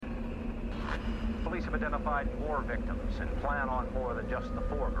Police have identified more victims and plan on more than just the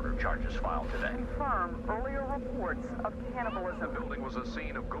 4 murder charges filed today. Confirm earlier reports of cannibalism. The building was a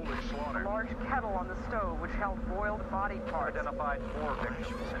scene of ghoulish slaughter. A large kettle on the stove which held boiled body parts. Identified more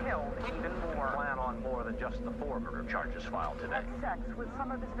victims and Killed even more. plan on more than just the 4 murder charges filed today. Had sex with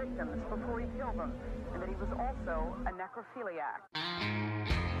some of his victims before he killed them, and that he was also a necrophiliac.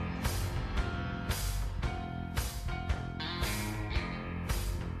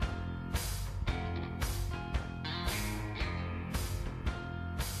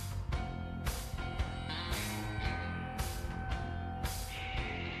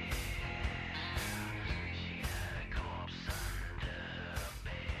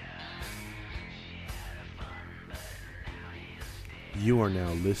 You are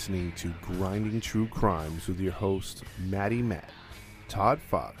now listening to Grinding True Crimes with your hosts, Maddie Matt, Todd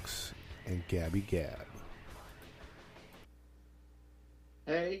Fox, and Gabby Gab.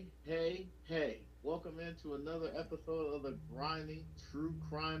 Hey. Welcome into another episode of the Grinding True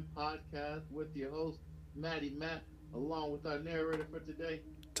Crime Podcast with your host, Maddie Matt, along with our narrator for today,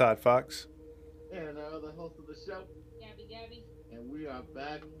 Todd Fox. And our other host of the show, Gabby. And we are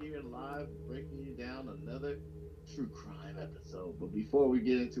back here live, breaking you down another true crime episode. But before we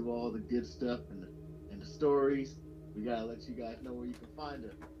get into all the good stuff and the stories, we gotta let you guys know where you can find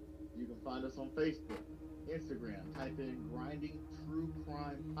us. You can find us on Facebook, Instagram. Type in Grinding True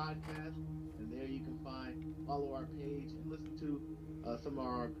Crime Podcast, and there you can follow our page and listen to some of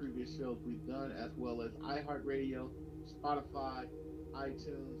our previous shows we've done, as well as iHeartRadio, Spotify,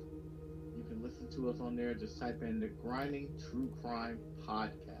 iTunes. You can listen to us on there. Just type in the Grinding True Crime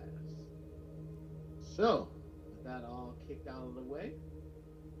Podcast. So, with that all kicked out of the way,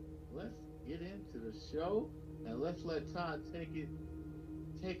 let's get into the show, and let's let Todd take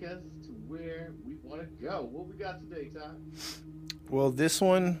us to where we want to go. What we got today, Todd? Well, this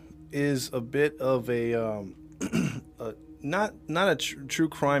one is a bit of a not a true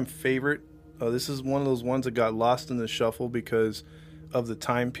crime favorite. This is one of those ones that got lost in the shuffle because of the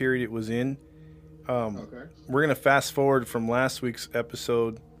time period it was in. Okay. We're gonna fast forward from last week's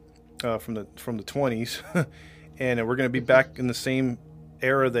episode from the 20s, and we're gonna be back in the same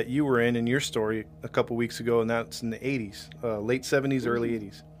era that you were in your story a couple weeks ago, and that's in the 80s, late 70s, early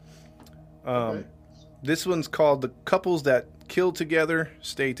 80s. Okay. This one's called The Couples That Kill Together,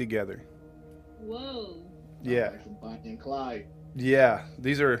 Stay Together. Whoa. Yeah. Like some Bonnie and Clyde. Yeah.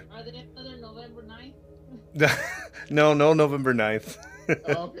 These are... Are they another November 9th? No, November 9th.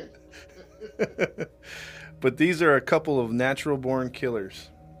 Oh, okay. But these are a couple of natural-born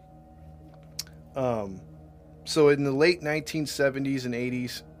killers. So in the late 1970s and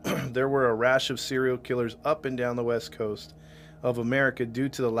 80s, there were a rash of serial killers up and down the West Coast of America due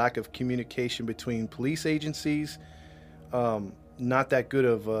to the lack of communication between police agencies, not that good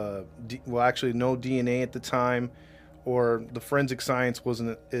of, actually no DNA at the time, or the forensic science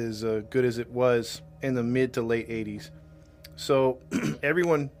wasn't as good as it was in the mid to late 80s. So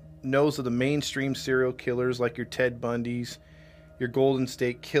everyone knows of the mainstream serial killers like your Ted Bundys, your Golden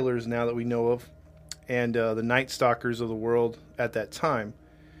State Killers now that we know of, and the Night Stalkers of the world at that time.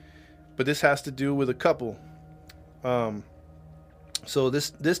 But this has to do with a couple. So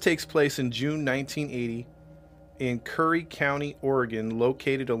this takes place in June 1980 in Curry County, Oregon,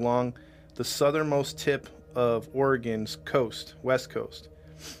 located along the southernmost tip of Oregon's coast, west coast,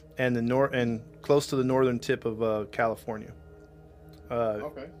 and and close to the northern tip of California.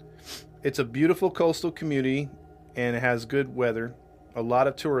 Okay. It's a beautiful coastal community, and it has good weather, a lot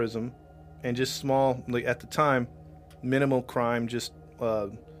of tourism, and just small, like at the time, minimal crime, just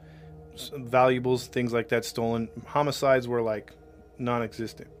valuables, things like that stolen. Homicides were like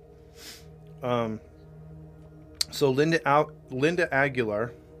non-existent. So Linda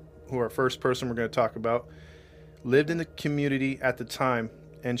Aguilar, who our first person we're going to talk about, lived in the community at the time,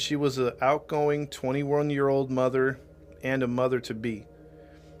 and she was an outgoing 21-year-old mother and a mother-to-be.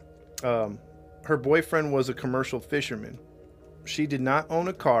 Her boyfriend was a commercial fisherman. She did not own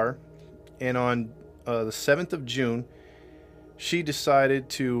a car, and on the 7th of June, she decided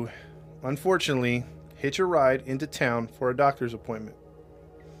to, unfortunately, hitch a ride into town for a doctor's appointment.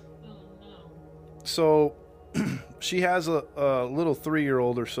 Oh, no. So she has a little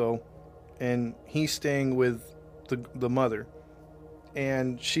 3-year-old or so, and he's staying with the mother.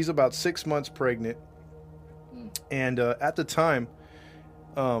 And she's about 6 months pregnant. And at the time,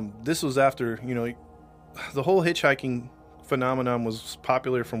 this was after, the whole hitchhiking phenomenon was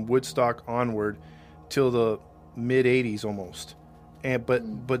popular from Woodstock onward till the mid 80s almost.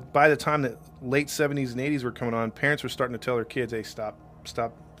 But by the time that late 70s and 80s were coming on, parents were starting to tell their kids, hey, stop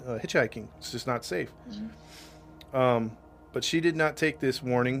hitchhiking. It's just not safe. But she did not take this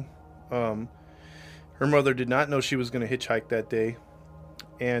warning. Her mother did not know she was going to hitchhike that day.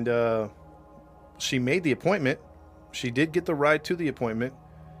 And she made the appointment. She did get the ride to the appointment.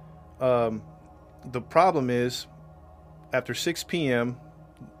 The problem is, after 6 p.m.,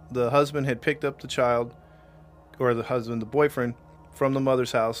 the husband had picked up the child, or the boyfriend, from the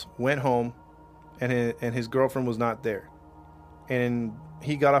mother's house, went home, and his girlfriend was not there. And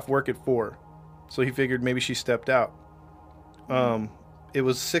he got off work at 4, so he figured maybe she stepped out. It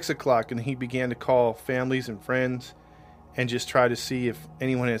was 6 o'clock, and he began to call families and friends and just try to see if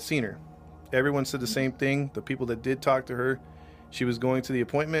anyone had seen her. Everyone said the same thing. The people that did talk to her, she was going to the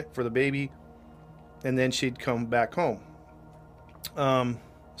appointment for the baby, and then she'd come back home.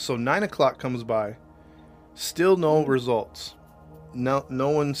 So 9 o'clock comes by, still no results. No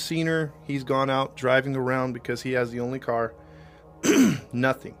one's seen her. He's gone out driving around because he has the only car.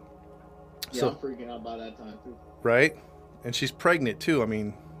 Nothing. Yeah, So, I'm freaking out by that time too. right? And she's pregnant too. I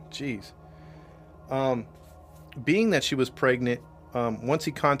mean, geez. Being that she was pregnant, once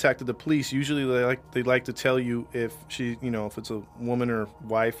he contacted the police, usually they like to tell you if she, if it's a woman or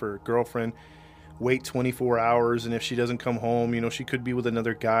wife or girlfriend, wait 24 hours, and if she doesn't come home, she could be with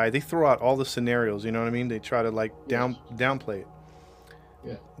another guy. They throw out all the scenarios, you know what I mean? They try to downplay it.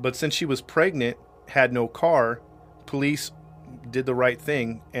 Yeah. But since she was pregnant, had no car, police did the right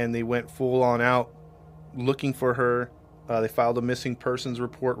thing, and they went full on out looking for her. They filed a missing persons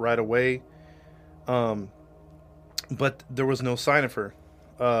report right away. But there was no sign of her.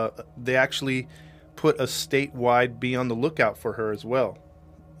 They actually put a statewide be on the lookout for her as well.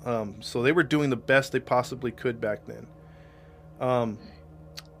 So they were doing the best they possibly could back then.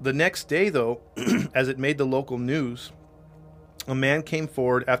 The next day, though, as it made the local news, a man came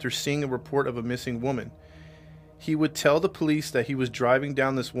forward after seeing a report of a missing woman. He would tell the police that he was driving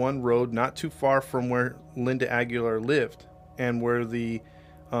down this one road not too far from where Linda Aguilar lived and where the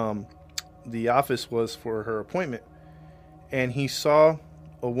office was for her appointment. And he saw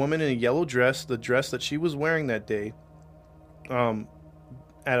a woman in a yellow dress, the dress that she was wearing that day, at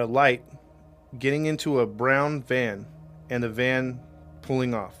a light, getting into a brown van, and the van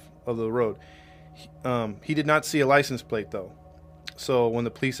pulling off of the road. He did not see a license plate, though. So when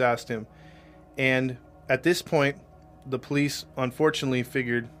the police asked him, and at this point, the police unfortunately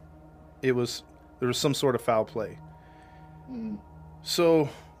figured there was some sort of foul play. So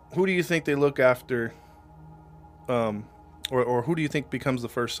who do you think they look after, or who do you think becomes the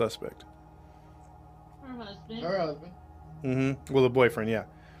first suspect? Her husband. Her husband. Mm-hmm. Well, the boyfriend, yeah.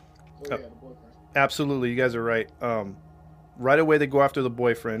 Oh, yeah, the boyfriend. Absolutely, you guys are right. Right away, they go after the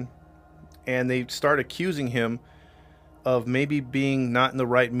boyfriend, and they start accusing him of maybe being not in the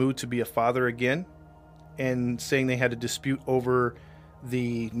right mood to be a father again, and saying they had a dispute over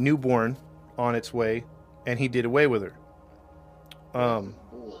the newborn on its way, and he did away with her.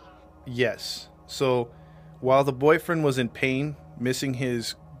 Yes. So while the boyfriend was in pain, missing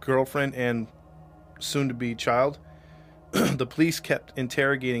his girlfriend and soon-to-be child, the police kept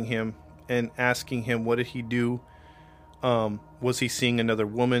interrogating him and asking him, what did he do? Was he seeing another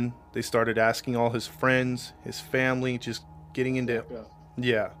woman? They started asking all his friends, his family, just getting into...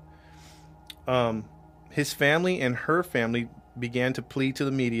 Yeah. His family and her family began to plead to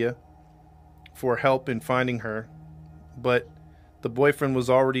the media for help in finding her, but the boyfriend was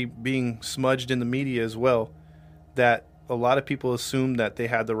already being smudged in the media as well, that a lot of people assumed that they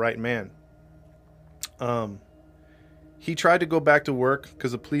had the right man. He tried to go back to work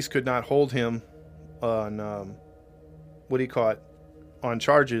because the police could not hold him on, on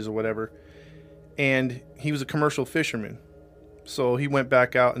charges or whatever. And he was a commercial fisherman. So he went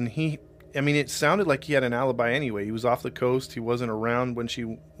back out, and it sounded like he had an alibi anyway. He was off the coast. He wasn't around when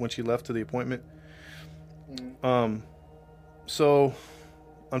she left to the appointment. So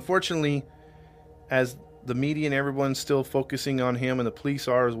unfortunately, as the media and everyone's still focusing on him, and the police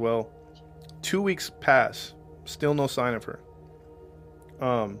are as well, 2 weeks pass. Still no sign of her.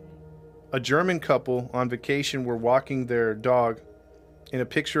 A German couple on vacation were walking their dog in a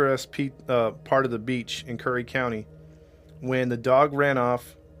picturesque part of the beach in Curry County when the dog ran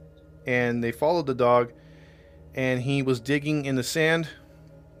off, and they followed the dog, and he was digging in the sand.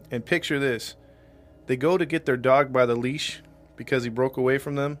 And picture this. They go to get their dog by the leash because he broke away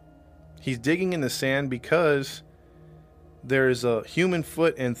from them. He's digging in the sand because there's a human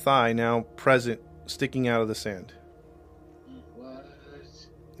foot and thigh now present sticking out of the sand. What?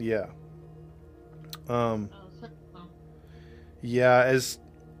 Yeah. Oh, Yeah,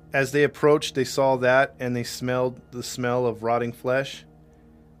 as they approached, they saw that, and they smelled the smell of rotting flesh.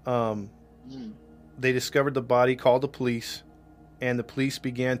 They discovered the body, called the police, and the police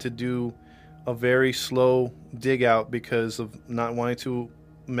began to do a very slow dig out because of not wanting to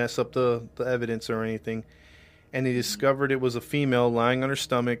mess up the evidence or anything. And they discovered it was a female lying on her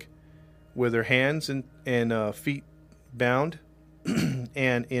stomach with her hands and feet bound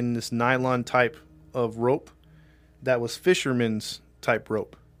and in this nylon type of rope that was fisherman's type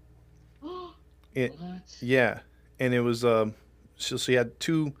rope. What? Yeah, and it was so she had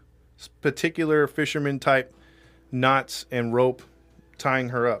two particular fisherman type knots and rope tying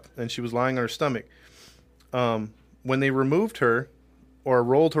her up, and she was lying on her stomach. When they removed her or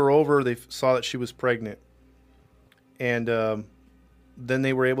rolled her over, they saw that she was pregnant, and then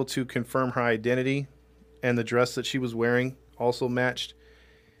they were able to confirm her identity, and the dress that she was wearing also matched.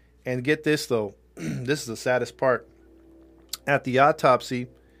 And get this though, this is the saddest part. At the autopsy,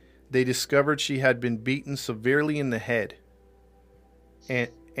 they discovered she had been beaten severely in the head.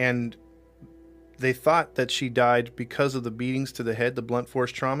 And they thought that she died because of the beatings to the head, the blunt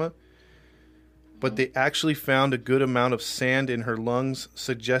force trauma. But they actually found a good amount of sand in her lungs,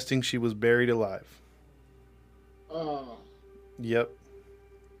 suggesting she was buried alive. Oh. Yep.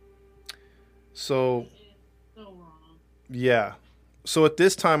 So, So wrong. yeah. So at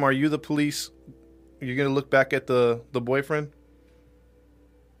this time, are you the police? You're going to look back at the boyfriend?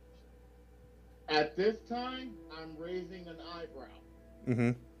 At this time, I'm raising an eyebrow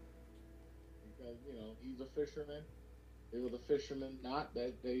Mm-hmm. because he's a fisherman. It was a fisherman knot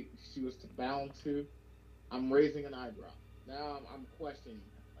that she was bound to. I'm raising an eyebrow. Now I'm questioning,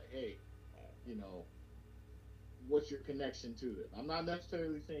 like, hey, what's your connection to this? I'm not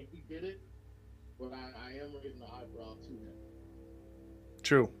necessarily saying he did it, but I am raising an eyebrow to him.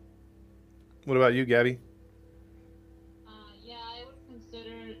 True. What about you, Gabby? Yeah, I would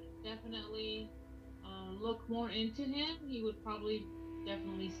consider definitely look more into him. He would probably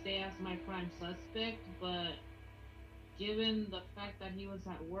definitely stay as my prime suspect, but given the fact that he was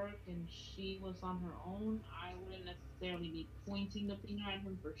at work and she was on her own, I wouldn't necessarily be pointing the finger at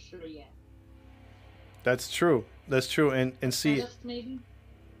him for sure yet. That's true. That's true. And see. Just maybe.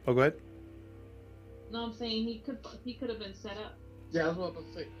 Oh, go ahead. No, I'm saying he could have been set up. Yeah, that's what I was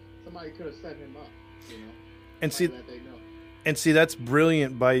going to say. Somebody could have set him up, And see, that they know. and see, that's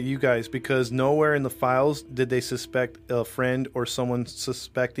brilliant by you guys, because nowhere in the files did they suspect a friend or someone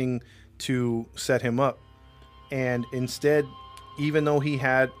suspecting to set him up. And instead, even though he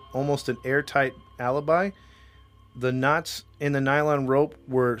had almost an airtight alibi, the knots in the nylon rope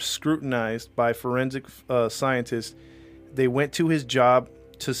were scrutinized by forensic scientists. They went to his job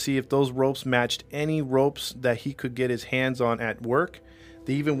to see if those ropes matched any ropes that he could get his hands on at work.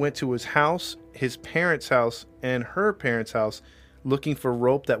 They even went to his house, his parents' house, and her parents' house looking for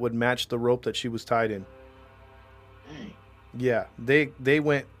rope that would match the rope that she was tied in. Dang. Yeah, they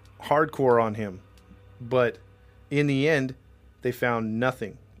went hardcore on him. But in the end, they found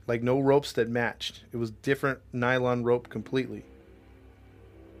nothing. Like no ropes that matched. It was different nylon rope completely.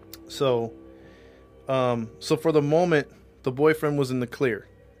 So for the moment, the boyfriend was in the clear.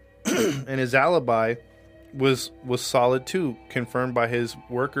 And his alibi was solid too, confirmed by his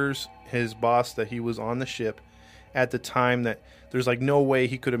workers, his boss, that he was on the ship at the time, that there's like no way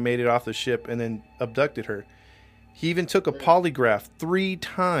he could have made it off the ship and then abducted her. He even took a polygraph 3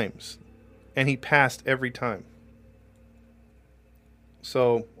 times and he passed every time.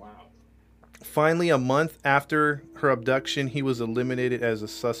 So Wow. finally, a month after her abduction, he was eliminated as a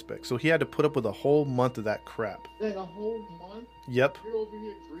suspect. So he had to put up with a whole month of that crap. Dang, a whole month? Yep. You're over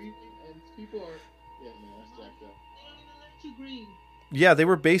here grieving and people are... Yeah, man, that's jacked up. They don't even let you grieve. Yeah, they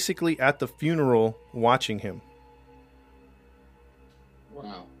were basically at the funeral watching him.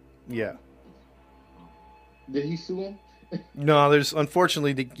 Wow. Yeah. Did he sue him? No,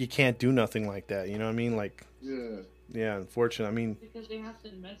 unfortunately, you can't do nothing like that. You know what I mean? like, Yeah. unfortunately. I mean, Because they have to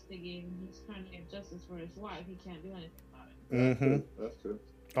investigate and he's trying to get justice for his wife. He can't do anything about it. That's true.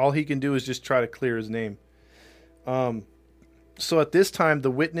 all he can do is just try to clear his name. So at this time, the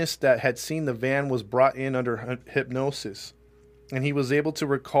witness that had seen the van was brought in under hypnosis, and he was able to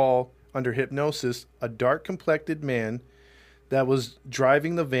recall under hypnosis a dark-complected man that was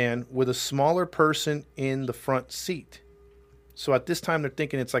driving the van with a smaller person in the front seat. So at this time, they're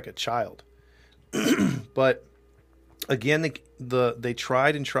thinking it's like a child. But again, they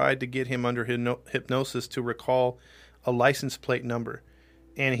tried and tried to get him under hypnosis to recall a license plate number,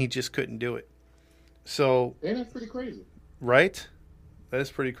 and he just couldn't do it. So, And that's pretty crazy. right? That is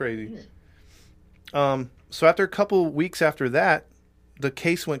pretty crazy. Yeah. So after a couple weeks after that, the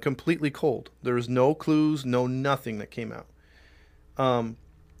case went completely cold. There was no clues, no nothing that came out.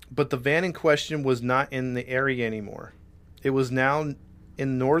 But the van in question was not in the area anymore. It was now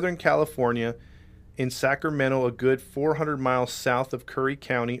in Northern California, in Sacramento, a good 400 miles south of Curry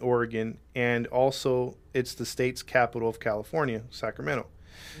County, Oregon, and also it's the state's capital of California, Sacramento.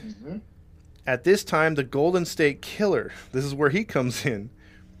 Mm-hmm. At this time, the Golden State Killer, this is where he comes in,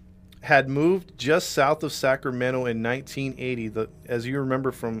 had moved just south of Sacramento in 1980. As you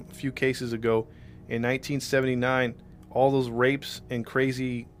remember from a few cases ago, in 1979, all those rapes and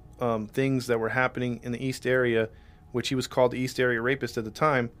crazy things that were happening in the East Area, which he was called the East Area Rapist at the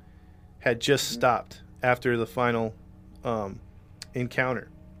time, had just stopped after the final encounter.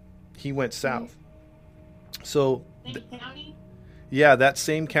 He went south. So, Same county? yeah, that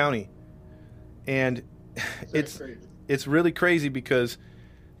same county. And That's crazy. it's really crazy because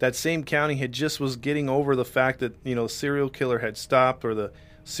that same county had just was getting over the fact that, you know, serial killer had stopped or the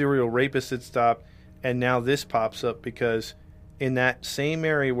serial rapist had stopped, and now this pops up because in that same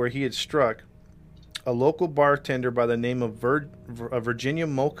area where he had struck, a local bartender by the name of Virginia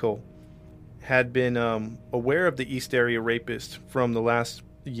Moko had been aware of the East Area Rapist from the last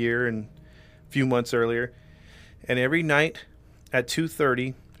year and a few months earlier, and every night at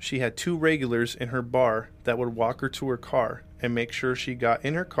 2:30 she had two regulars in her bar that would walk her to her car and make sure she got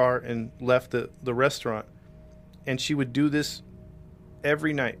in her car and left the restaurant. And she would do this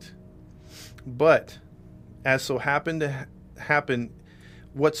every night. But as so happened to happen,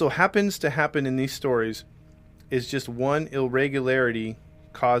 what so happens to happen in these stories is just one irregularity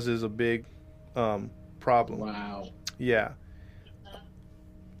causes a big problem. Wow. Yeah.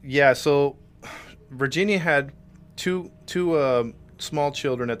 Yeah, so Virginia had two small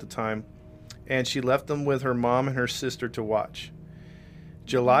children at the time, and she left them with her mom and her sister to watch.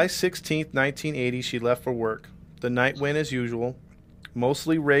 July 16th, 1980, she left for work. The night went as usual,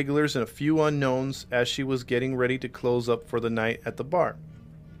 mostly regulars and a few unknowns as she was getting ready to close up for the night at the bar.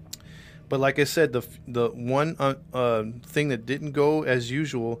 But like I said, the one thing that didn't go as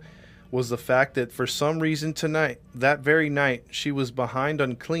usual was the fact that for some reason that very night, she was behind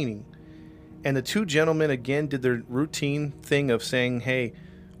on cleaning. And the two gentlemen again did their routine thing of saying, "Hey,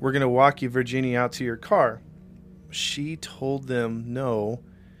 we're going to walk you, Virginia, out to your car." She told them, "No,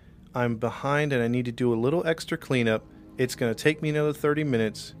 I'm behind and I need to do a little extra cleanup. It's going to take me another 30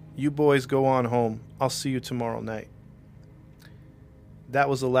 minutes. You boys go on home. I'll see you tomorrow night." That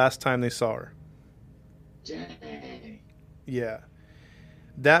was the last time they saw her. Dang. Yeah.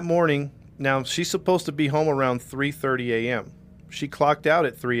 That morning, now she's supposed to be home around 3:30 a.m. She clocked out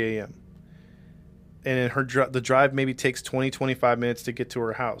at 3 a.m. And the drive maybe takes 20-25 minutes to get to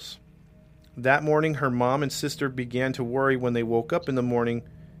her house. That morning, her mom and sister began to worry when they woke up in the morning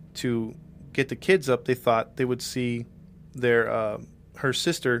to get the kids up. They thought they would see her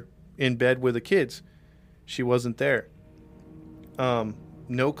sister in bed with the kids. She wasn't there.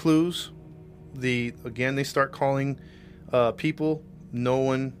 No clues. They start calling people. No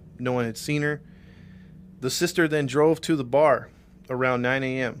one had seen her. The sister then drove to the bar around 9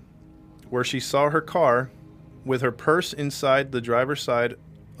 a.m. where she saw her car with her purse inside the driver's side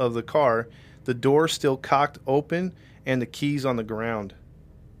of the car, the door still cocked open, and the keys on the ground.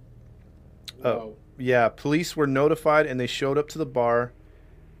 Yeah, police were notified, and they showed up to the bar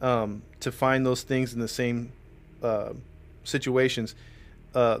to find those things in the same situations.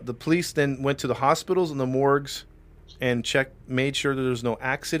 The police then went to the hospitals and the morgues and made sure that there was no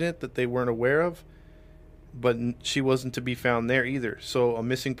accident that they weren't aware of. But she wasn't to be found there either. So a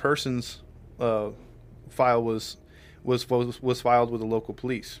missing persons file was filed with the local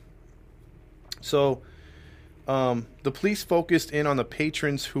police. So the police focused in on the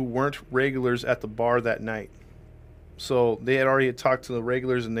patrons who weren't regulars at the bar that night. So they had already talked to the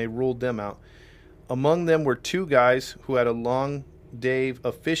regulars and they ruled them out. Among them were two guys who had a long day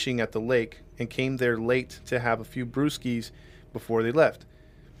of fishing at the lake and came there late to have a few brewskis before they left.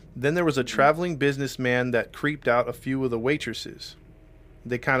 Then there was a traveling businessman that creeped out a few of the waitresses.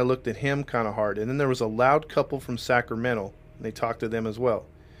 They kind of looked at him kind of hard. And then there was a loud couple from Sacramento. And they talked to them as well.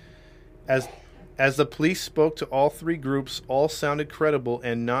 As the police spoke to all three groups, all sounded credible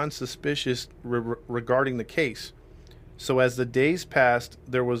and non-suspicious regarding the case. So as the days passed,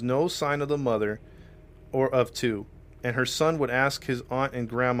 there was no sign of the mother or of two. And her son would ask his aunt and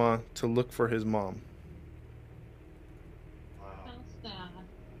grandma to look for his mom. That's sad.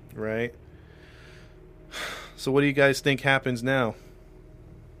 Right? So what do you guys think happens now?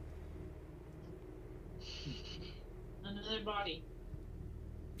 Another body.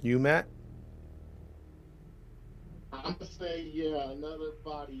 You, Matt? I'm gonna say, yeah, another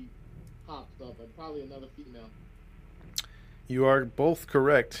body pops up, and probably another female. You are both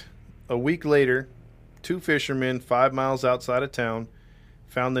correct. A week later, two fishermen 5 miles outside of town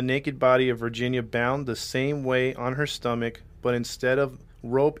found the naked body of Virginia bound the same way on her stomach, but instead of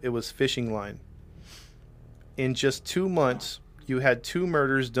rope, it was fishing line. In just 2 months, you had two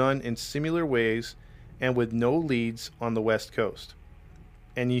murders done in similar ways and with no leads on the West Coast.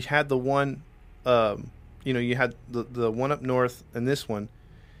 and you had the one, you had the one up north and this one,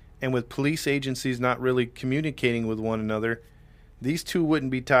 and with police agencies not really communicating with one another, these two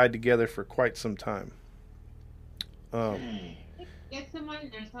wouldn't be tied together for quite some time. Get somebody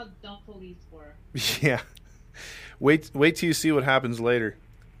there's how dumb police were. Yeah. Wait till you see what happens later.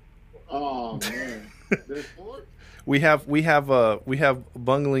 Oh man. There's more? We have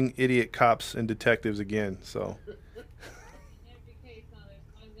bungling idiot cops and detectives again. So In every case, now there's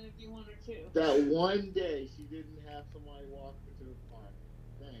always gonna be one or two. That one day she didn't have somebody walk into the park.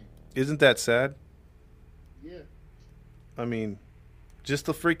 Dang. isn't that sad? Yeah. I mean, just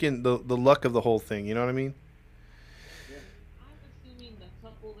the freaking the luck of the whole thing. You know what I mean? I'm assuming the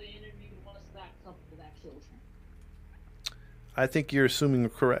couple they interviewed was that couple that killed him. I think you're assuming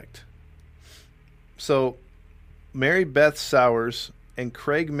correct. So, Mary Beth Sowers and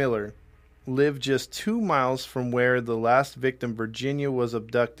Craig Miller lived just 2 miles from where the last victim, Virginia, was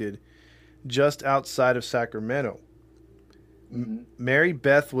abducted, just outside of Sacramento. Mary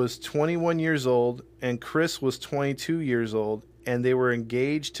Beth was 21 years old and Chris was 22 years old, and they were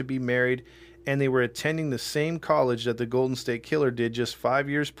engaged to be married, and they were attending the same college that the Golden State Killer did just 5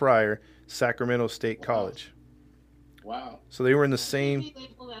 years prior, Sacramento State College. Wow. So they were in the It same... should be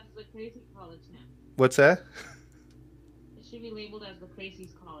labeled as the crazy college now. What's that? It should be labeled as the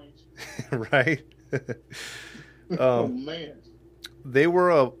crazies college. Right? Oh man. They were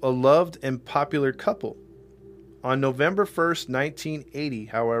a loved and popular couple. On November 1st, 1980,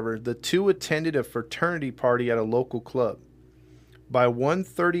 however, the two attended a fraternity party at a local club. By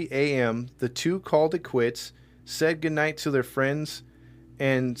 1:30 a.m., the two called it quits, said goodnight to their friends,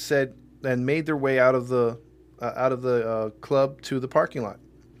 and made their way out of the club to the parking lot.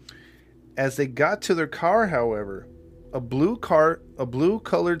 As they got to their car, however, a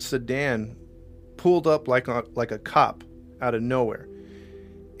blue-colored sedan pulled up like a cop out of nowhere,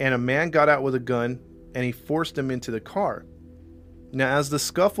 and a man got out with a gun, and he forced them into the car. Now, as the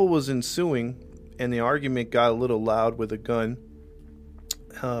scuffle was ensuing and the argument got a little loud with a gun,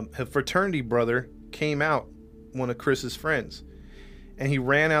 a fraternity brother came out, one of Chris's friends, and he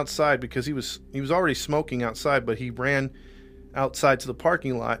ran outside because he was already smoking outside, but he ran outside to the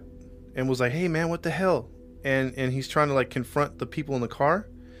parking lot and was like, "Hey man, what the hell?" And he's trying to like confront the people in the car.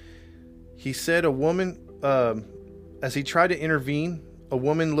 He said a woman, as he tried to intervene, a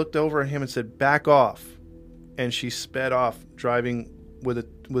woman looked over at him and said, "Back off," and she sped off, driving with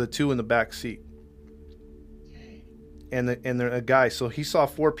a two in the back seat, and a guy. So he saw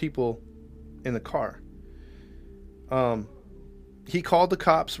 4 people in the car. He called the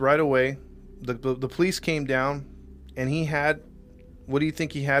cops right away. The police came down, and he had, what do you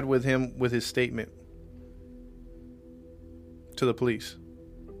think he had with him with his statement to the police?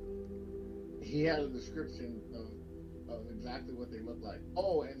 He had a description of exactly what they look like.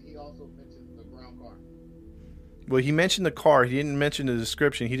 Oh, and he also mentioned the brown car. Well, he mentioned the car. He didn't mention the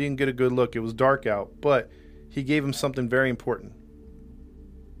description. He didn't get a good look. It was dark out, but he gave him something very important.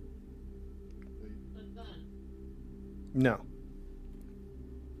 The gun. No.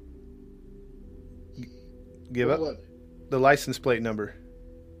 Give What up. was it? The license plate number.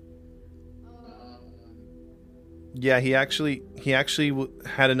 Yeah, he actually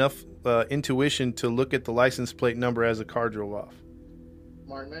had enough intuition to look at the license plate number as the car drove off.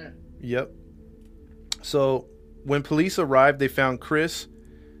 Smart man. Yep. So when police arrived, they found Chris.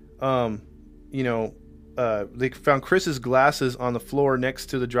 They found Chris's glasses on the floor next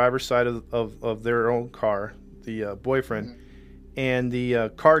to the driver's side of their own car, the boyfriend, and the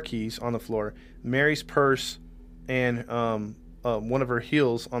car keys on the floor. Mary's purse and one of her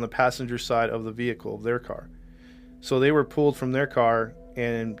heels on the passenger side of the vehicle of their car. So they were pulled from their car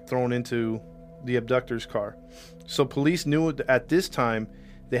and thrown into the abductor's car. So police knew at this time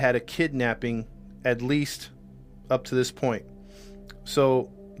they had a kidnapping, at least up to this point.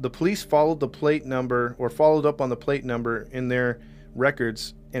 So the police followed up on the plate number in their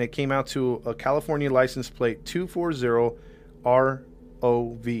records, and it came out to a California license plate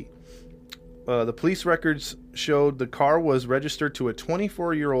 240ROV. The police records showed the car was registered to a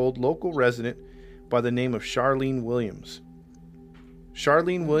 24-year-old local resident by the name of Charlene Williams.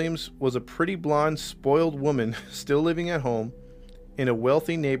 Charlene Williams was a pretty blonde, spoiled woman still living at home in a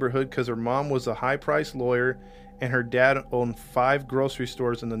wealthy neighborhood because her mom was a high-priced lawyer and her dad owned 5 grocery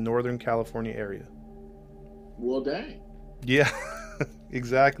stores in the Northern California area. Well, dang. Yeah,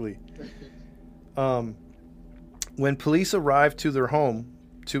 exactly. When police arrived to their home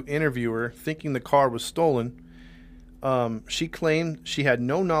to interview her, thinking the car was stolen, she claimed she had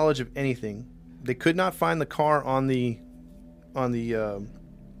no knowledge of anything. They could not find the car on the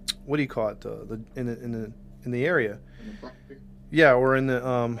what do you call it? In the area. Yeah, or in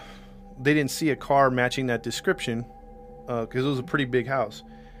the they didn't see a car matching that description because it was a pretty big house.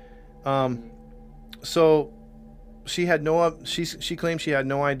 So she had she claimed she had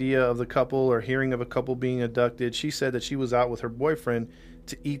no idea of the couple or hearing of a couple being abducted. She said that she was out with her boyfriend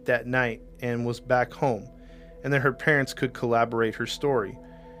to eat that night and was back home, and that her parents could corroborate her story.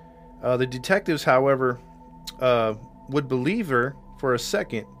 The detectives, however, would believe her for a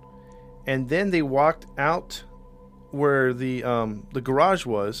second, and then they walked out where the garage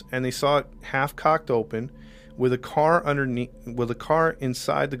was, and they saw it half cocked open, with a car underneath, with a car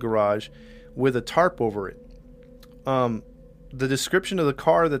inside the garage, with a tarp over it. The description of the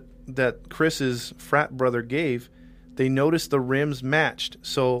car that Chris's frat brother gave, they noticed the rims matched.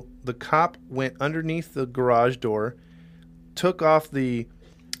 So the cop went underneath the garage door, took off the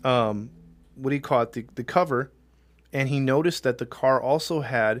the cover, and he noticed that the car also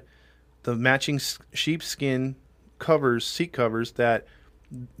had the matching sheepskin seat covers that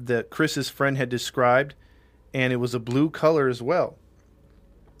Chris's friend had described, and it was a blue color as well.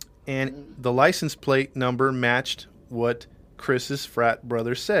 And the license plate number matched what Chris's frat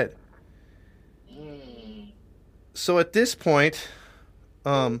brother said. So at this point,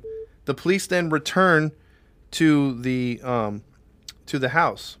 the police then return to the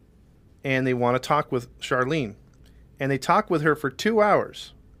house, and they want to talk with Charlene, and they talk with her for 2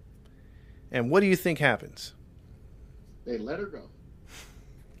 hours. And what do you think happens? They let her go.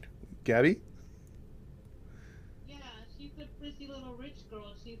 Gabby? Yeah, she's a pretty little rich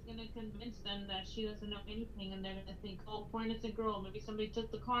girl. She's gonna convince them that she doesn't know anything, and they're gonna think, oh, poor innocent girl. Maybe somebody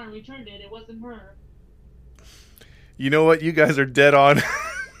took the car and returned it. It wasn't her. You know what? You guys are dead on.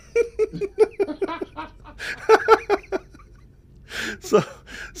 So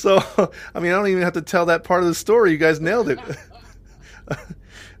I mean, I don't even have to tell that part of the story. You guys nailed it.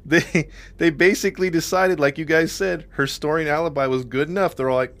 They basically decided, like you guys said, her story and alibi was good enough. They're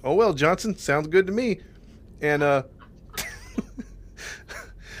all like, oh, well, Johnson, sounds good to me. And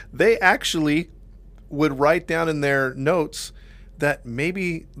they actually would write down in their notes that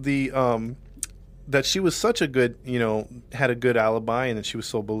maybe that she was such a good, had a good alibi, and that she was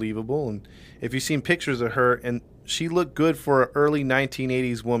so believable. And if you've seen pictures of her, and she looked good for an early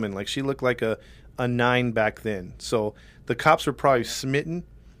 1980s woman. Like, she looked like a 9 back then. So the cops were probably smitten,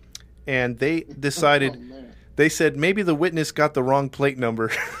 and they decided, they said maybe the witness got the wrong plate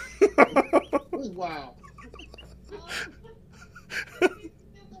number. Wow.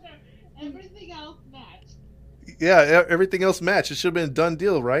 Everything else matched. Yeah, everything else matched. It should have been a done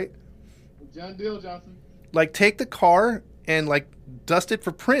deal, right? Done deal, Johnson. Like, take the car and, like, dust it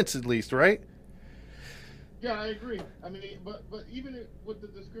for prints at least, right? Yeah, I agree. I mean, but even with the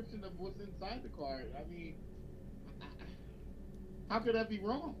description of what's inside the car, I mean, how could that be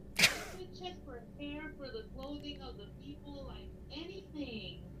wrong? Check for hair, for the clothing of the people, like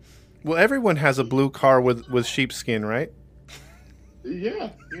anything. Well, everyone has a blue car with sheepskin, right?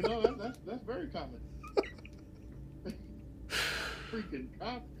 Yeah, that's very common. Freaking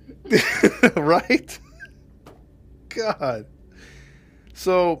cop. Right? God.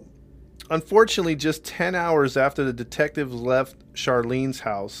 So, unfortunately, just 10 hours after the detectives left Charlene's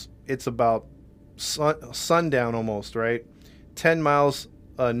house, it's about sundown almost, right? 10 miles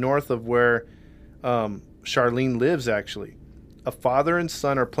north of where Charlene lives, actually. A father and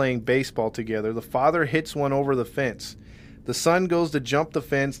son are playing baseball together. The father hits one over the fence. The son goes to jump the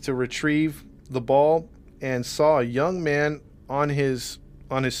fence to retrieve the ball and saw a young man on his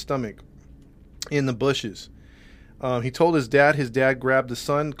stomach in the bushes. He told his dad. His dad grabbed the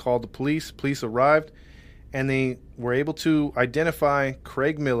son, called the police. Police arrived, and they were able to identify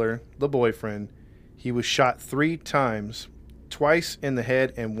Craig Miller, the boyfriend. He was shot 3 times, twice in the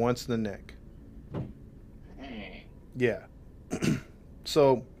head and once in the neck. Yeah.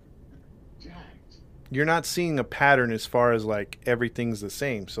 So you're not seeing a pattern as far as, like, everything's the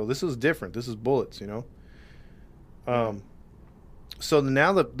same. So this is different. This is bullets, So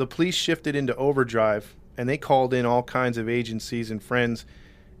now the police shifted into overdrive, and they called in all kinds of agencies and friends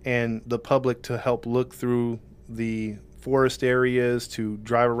and the public to help look through the forest areas, to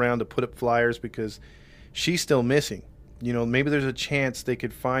drive around, to put up flyers, because she's still missing. Maybe there's a chance they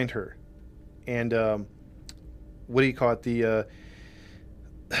could find her. And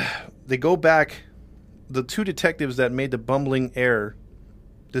they go back. The 2 detectives that made the bumbling error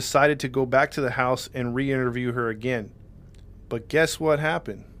decided to go back to the house and re-interview her again. But guess what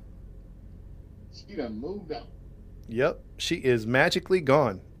happened? She done moved out. Yep, she is magically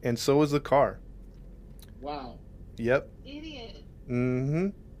gone, and so is the car. Wow. Yep. Idiot. Mm-hmm.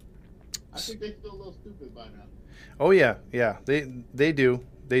 I think they feel a little stupid by now. Oh yeah, they do,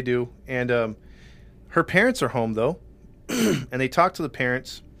 and her parents are home though. and they talk to the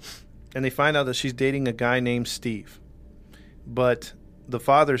parents, and they find out that she's dating a guy named Steve. But the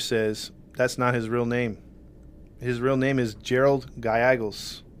father says that's not his real name. His real name is Gerald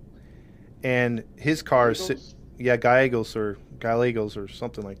Gallegos. And his car is... Yeah, Gallegos or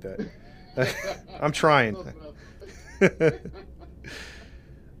something like that. I'm trying.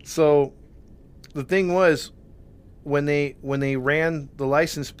 So the thing was, when they ran the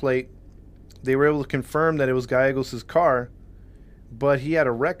license plate, they were able to confirm that it was Gallegos' car, but he had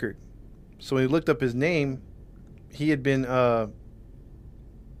a record. So when he looked up his name, he had been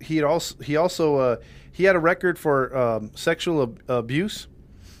he had a record for sexual abuse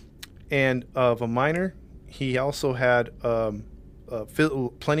and of a minor. He also had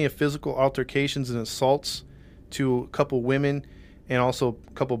plenty of physical altercations and assaults to a couple women and also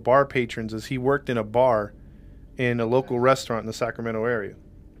a couple bar patrons, as he worked in a bar in a local restaurant in the Sacramento area.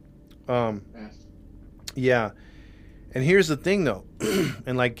 Yeah. And here's the thing, though,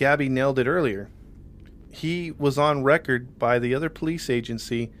 and like Gabby nailed it earlier, he was on record by the other police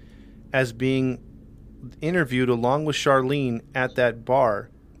agency as being interviewed along with Charlene at that bar.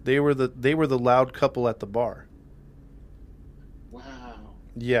 They were the loud couple at the bar. Wow.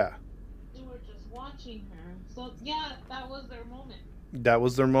 Yeah. They were just watching her. So yeah, that was their moment. That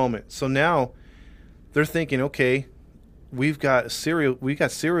was their moment. So now they're thinking, okay, we got serial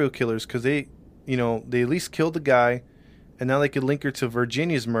killers, because they at least killed the guy, and now they could link her to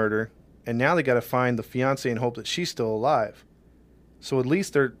Virginia's murder, and now they got to find the fiance and hope that she's still alive. So at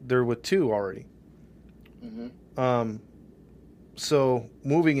least they're with two already. Mm-hmm. So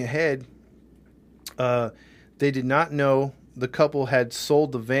moving ahead, they did not know the couple had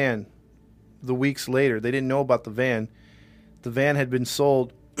sold the van the weeks later. They didn't know about the van. The van had been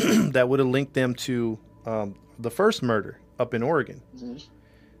sold that would have linked them to the first murder up in Oregon. Mm-hmm.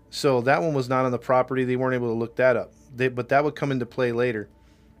 So that one was not on the property. They weren't able to look that up. But that would come into play later.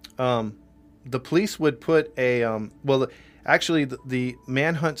 The police would put the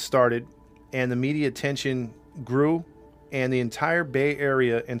manhunt started, and the media attention grew, and the entire Bay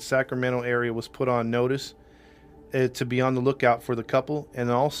Area and Sacramento area was put on notice to be on the lookout for the couple.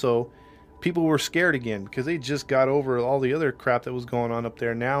 And also, people were scared again because they just got over all the other crap that was going on up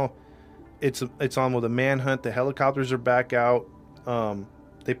there. Now it's on with a manhunt. The helicopters are back out.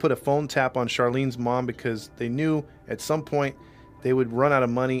 They put a phone tap on Charlene's mom because they knew at some point they would run out of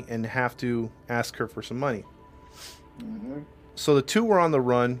money and have to ask her for some money. Mm-hmm. So the two were on the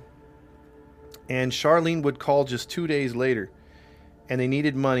run, and Charlene would call just 2 days later, and they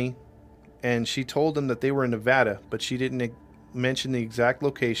needed money, and she told them that they were in Nevada, but she didn't mention the exact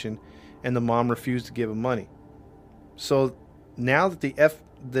location, and the mom refused to give them money. So now that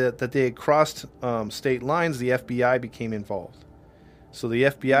that they had crossed state lines, the FBI became involved. So the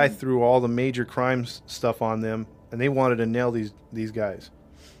FBI threw all the major crimes stuff on them, and they wanted to nail these guys.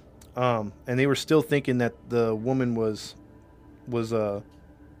 And they were still thinking that the woman was with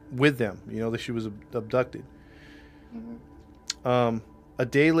them, that she was abducted. Mm-hmm. A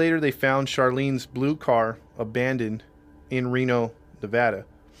day later, they found Charlene's blue car abandoned in Reno, Nevada.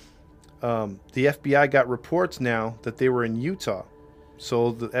 The FBI got reports now that they were in Utah,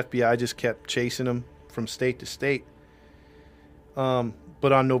 so the FBI just kept chasing them from state to state.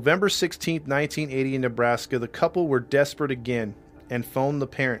 But on November 16th, 1980 in Nebraska, the couple were desperate again and phoned the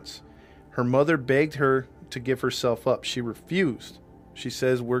parents. Her mother begged her to give herself up. She refused. She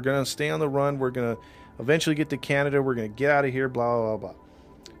says, we're going to stay on the run. We're going to eventually get to Canada. We're going to get out of here, blah, blah,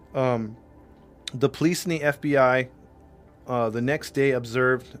 blah. The police and the FBI the next day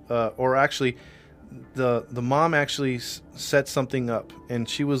observed, or actually, the mom actually set something up, and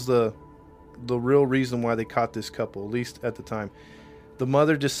she was the real reason why they caught this couple, at least at the time. The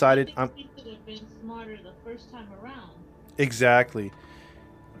mother decided... She could have been smarter the first time around. Exactly.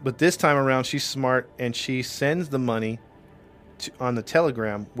 But this time around, she's smart, and she sends the money on the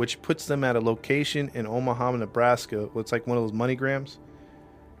telegram, which puts them at a location in Omaha, Nebraska. It's like one of those MoneyGrams.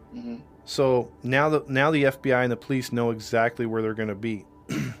 Mm-hmm. So now the FBI and the police know exactly where they're going to be.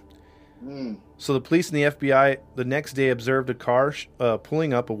 So the police and the FBI the next day observed a car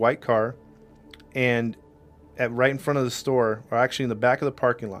pulling up, a white car, and right in front of the store, or actually in the back of the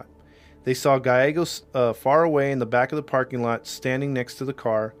parking lot. They saw Gallegos far away in the back of the parking lot, standing next to the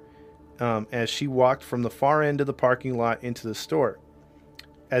car, as she walked from the far end of the parking lot into the store.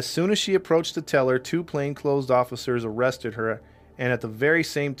 As soon as she approached the teller, two plainclothes officers arrested her, and at the very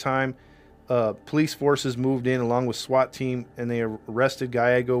same time, police forces moved in along with SWAT team, and they arrested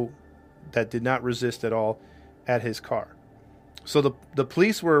Gallego, that did not resist at all, at his car. So the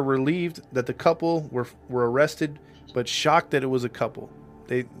police were relieved that the couple were arrested, but shocked that it was a couple.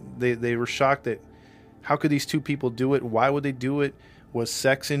 They were shocked that How could these two people do it? Why would they do it? Was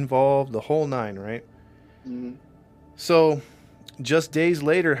sex involved? The whole nine, right? Mm-hmm. So, just days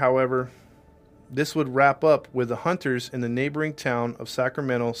later, however, this would wrap up with the hunters in the neighboring town of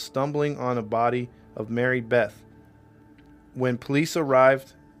Sacramento stumbling on a body of Mary Beth. When police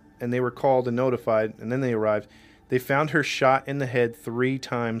arrived, and they were called and notified, and then they arrived, they found her shot in the head 3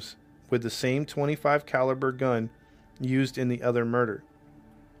 times with the same .25 caliber gun used in the other murder.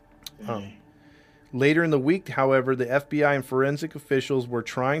 Later in the week, however, the FBI and forensic officials were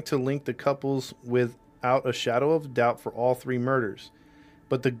trying to link the couples without a shadow of doubt for all 3 murders.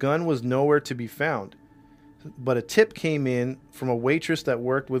 But the gun was nowhere to be found. But a tip came in from a waitress that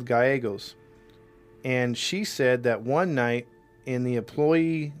worked with Gallegos. And she said that one night in the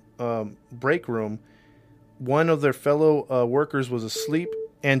employee break room, one of their fellow workers was asleep.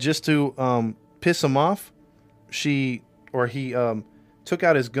 And just to piss him off, he took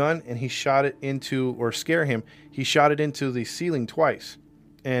out his gun and he shot it into, or scare him, he shot it into the ceiling twice.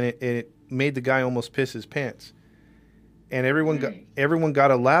 And it made the guy almost piss his pants. And everyone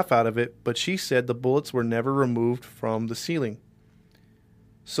got a laugh out of it, but she said the bullets were never removed from the ceiling.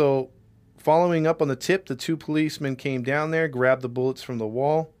 So, following up on the tip, the 2 policemen came down there, grabbed the bullets from the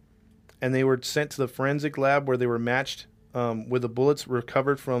wall, and they were sent to the forensic lab where they were matched with the bullets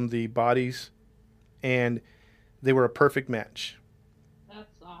recovered from the bodies, and they were a perfect match. That's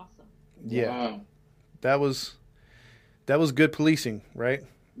awesome. Yeah. Wow. That was good policing, right?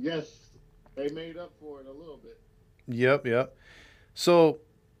 Yes, they made up for it a little bit. Yep. So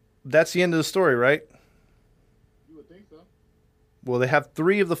that's the end of the story, right? You would think so. Well, they have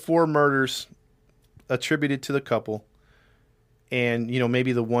 3 of the 4 murders attributed to the couple. And,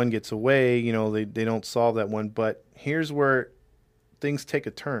 maybe the one gets away, they don't solve that one. But here's where things take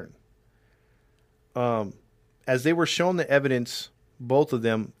a turn. As they were shown the evidence, both of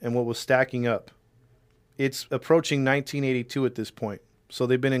them, and what was stacking up, it's approaching 1982 at this point. So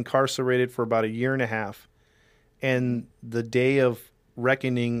they've been incarcerated for about a year and a half. And the day of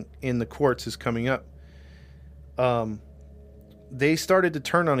reckoning in the courts is coming up. They started to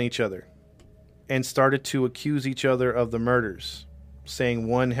turn on each other and started to accuse each other of the murders, saying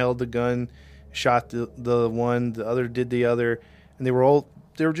one held the gun, shot the one, the other did the other, and they were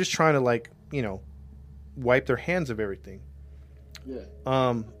just trying to wipe their hands of everything. Yeah.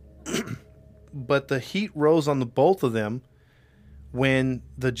 But the heat rose on the both of them when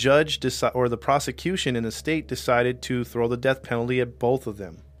the judge or the prosecution in the state decided to throw the death penalty at both of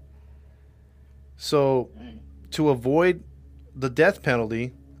them. So, to avoid the death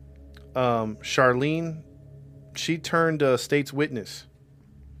penalty, Charlene, she turned state's witness,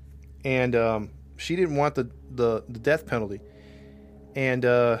 and she didn't want the death penalty, and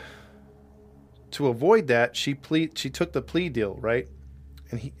to avoid that, she took the plea deal, right?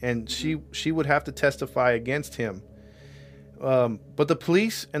 And she would have to testify against him. But the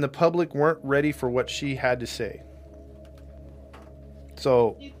police and the public weren't ready for what she had to say.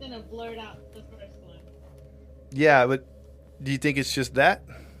 So She's gonna blurt out the first one. Yeah, but do you think it's just that?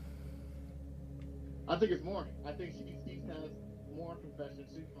 I think it's more. I think she has more confessions.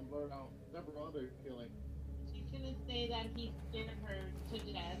 She's gonna blurt out several other killings. She's gonna say that he scared her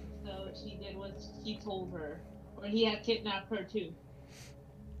to death, so she did what he told her, or he had kidnapped her too.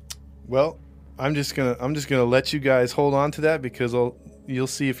 Well, I'm just gonna let you guys hold on to that because you'll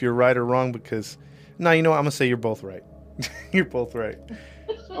see if you're right or wrong. Because no, I'm gonna say you're both right. You're both right.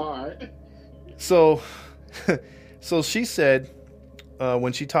 All right. So she said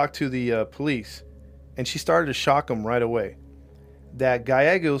when she talked to the police, and she started to shock them right away, that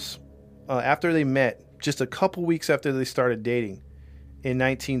Gallegos, after they met, just a couple weeks after they started dating in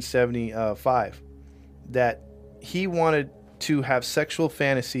 1975, that he wanted to have sexual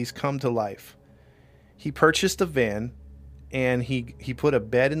fantasies come to life. He purchased a van, and he put a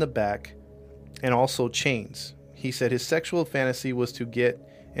bed in the back and also chains. He said his sexual fantasy was to get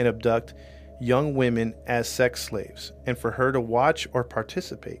and abduct young women as sex slaves and for her to watch or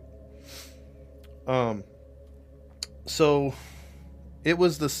participate. So it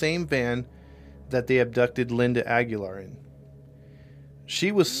was the same van that they abducted Linda Aguilar in.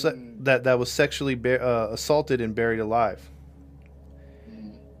 She was that was sexually assaulted and buried alive.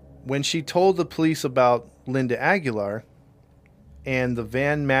 When she told the police about Linda Aguilar and the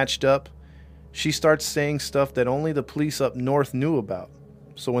van matched up, she starts saying stuff that only the police up north knew about.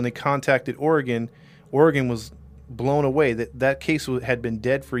 So when they contacted Oregon was blown away. That case had been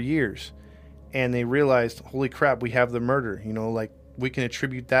dead for years. And they realized, holy crap, we have the murder. We can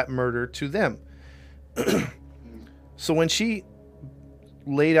attribute that murder to them. So when she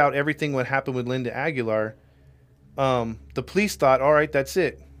laid out everything what happened with Linda Aguilar, the police thought, all right, that's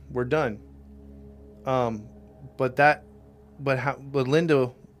it. We're done. But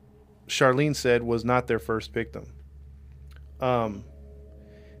Linda, Charlene said, was not their first victim.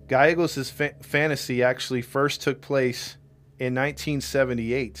 Gallegos' fantasy actually first took place in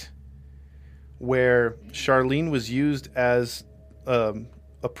 1978, where Charlene was used as a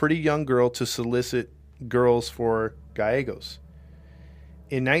pretty young girl to solicit girls for Gallegos.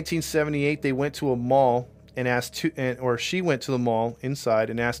 In 1978, they went to a mall and she went to the mall inside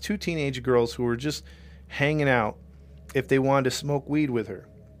and asked two teenage girls who were just hanging out if they wanted to smoke weed with her.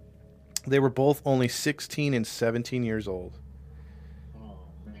 They were both only 16 and 17 years old. Oh,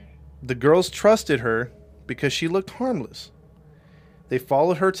 man. The girls trusted her because she looked harmless. They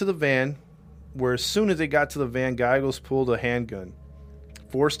followed her to the van, where as soon as they got to the van, Gallegos pulled a handgun,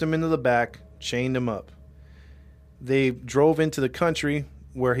 forced him into the back, chained him up. They drove into the country,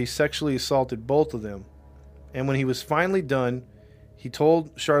 where he sexually assaulted both of them. And when he was finally done, he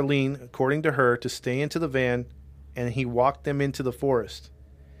told Charlene, according to her, to stay into the van, and he walked them into the forest.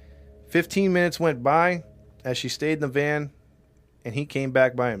 15 minutes went by as she stayed in the van, and he came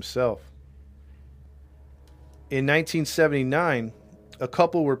back by himself. In 1979, a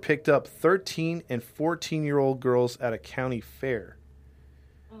couple were picked up, 13 and 14-year-old girls at a county fair.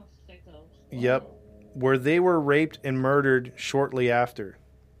 Oh, sickos. Yep, where they were raped and murdered shortly after.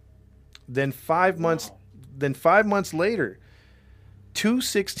 Then 5 months later, two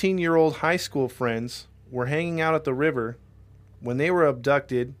 16-year-old high school friends were hanging out at the river when they were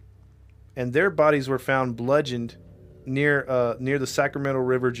abducted, and their bodies were found bludgeoned near the Sacramento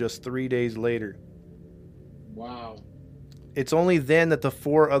River just 3 days later. Wow. It's only then that the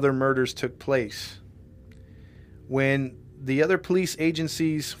 4 other murders took place. When the other police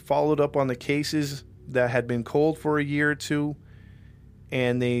agencies followed up on the cases that had been cold for a year or two,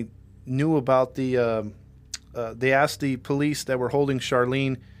 and they knew about they asked the police that were holding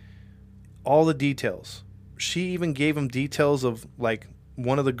Charlene all the details. She even gave them details of, like,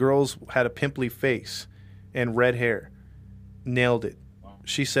 one of the girls had a pimply face and red hair. Nailed it.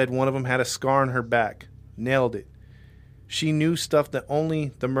 She said one of them had a scar on her back. Nailed it. She knew stuff that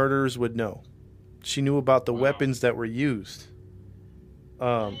only the murderers would know. She knew about the weapons that were used.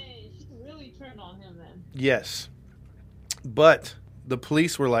 Hey, she really turned on him then. Yes. But the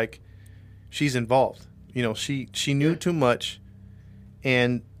police were like, she's involved. You know, she knew too much.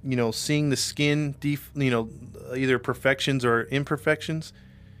 And, you know, seeing the skin, either perfections or imperfections,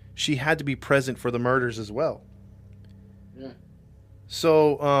 she had to be present for the murders as well. Yeah.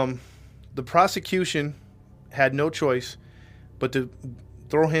 So the prosecution had no choice but to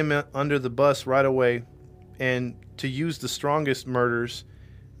throw him under the bus right away and to use the strongest murders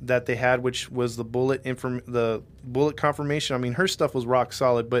that they had, which was the bullet confirmation. I mean, her stuff was rock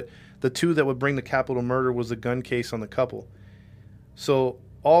solid, but the two that would bring the capital murder was the gun case on the couple. So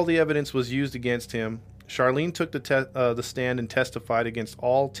all the evidence was used against him. Charlene took the stand and testified against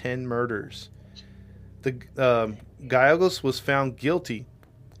all 10 murders. Gallegos was found guilty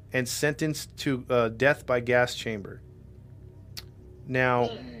and sentenced to death by gas chamber. Now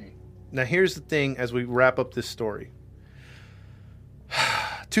here's the thing as we wrap up this story.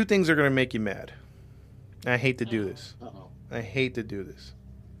 Two things are going to make you mad. I hate to do this. I hate to do this.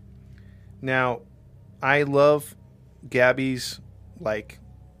 Now, I love Gabby's, like,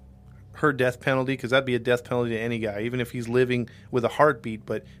 her death penalty, because that'd be a death penalty to any guy, even if he's living with a heartbeat.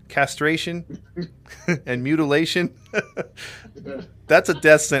 But castration and mutilation, that's a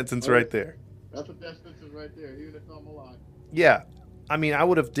death sentence right there. That's a death sentence right there, even if I'm alive. Yeah. I mean, I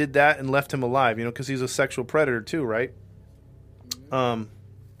would have did that and left him alive, because he's a sexual predator too, right? Mm-hmm.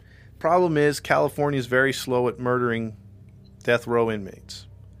 Problem is, California is very slow at murdering death row inmates.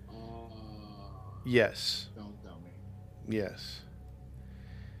 Yes. Don't tell me. Yes.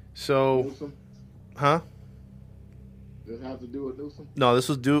 So, Newsom? huh? Does it have to do with Newsom? No, this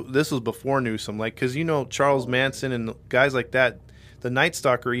was before Newsom, like, because Charles Manson and guys like that. The Night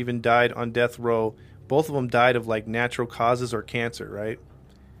Stalker even died on death row. Both of them died of, like, natural causes or cancer, right?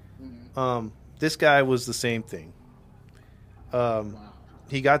 Mm-hmm. This guy was the same thing. Wow.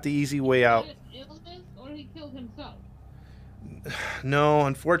 He got the easy way out. Illness, or he killed himself? No,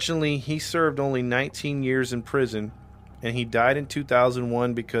 unfortunately, he served only 19 years in prison, and he died in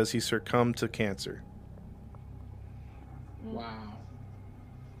 2001 because he succumbed to cancer. Wow.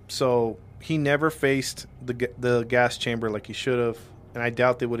 So he never faced the gas chamber like he should have, and I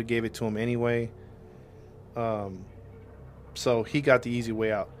doubt they would have gave it to him anyway. So he got the easy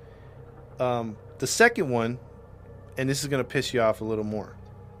way out. The second one, and this is going to piss you off a little more.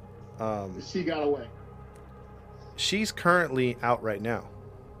 She got away. She's currently out right now.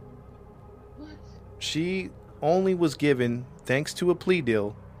 What? She only was given, thanks to a plea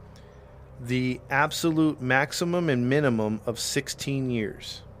deal, the absolute maximum and minimum of 16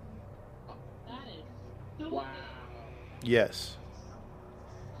 years. That is stupid. Wow. Yes.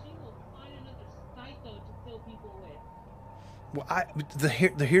 She will find another psycho to kill people with.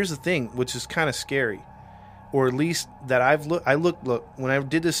 Well, here's the thing, which is kind of scary, or at least that I've looked. Look, when I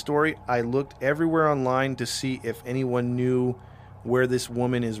did this story, I looked everywhere online to see if anyone knew where this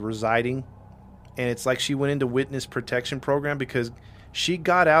woman is residing, and it's like she went into witness protection program because she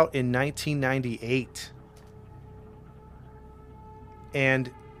got out in 1998, and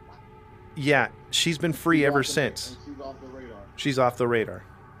yeah, she's been free ever since. And she's off the radar. She's off the radar.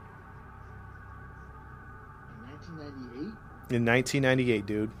 In 1998? In 1998,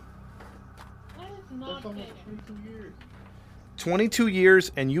 dude. That is That's not almost fair. 22 years. 22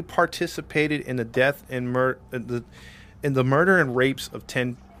 years, and you participated in the death and in the murder and rapes of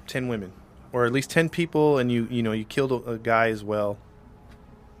 10 women, or at least 10 people, and you killed a guy as well.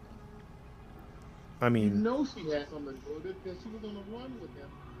 I You mean, know she had something to do with it because she was on the run with him,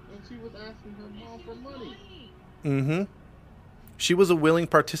 and she was asking her mom for money. she was a willing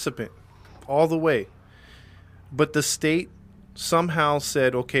participant all the way, but the state somehow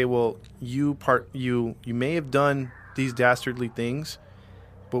said, okay, well, you may have done these dastardly things,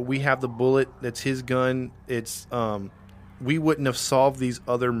 but we have the bullet. That's his gun. It's we wouldn't have solved these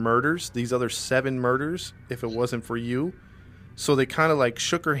other murders, these other 7 murders, if it wasn't for you. So they kind of like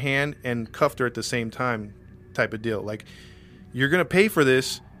shook her hand and cuffed her at the same time, type of deal. Like, you're gonna pay for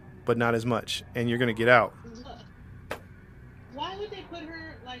this, but not as much, and you're gonna get out. Why would they put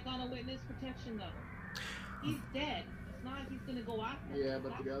her like on a witness protection though? He's dead. It's not like he's gonna go after her. Yeah, but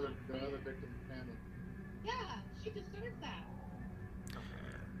That's the other not fair. victim's family. Yeah, she deserves that.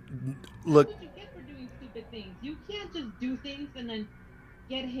 Look, That's what you get for doing stupid things. You can't just do things and then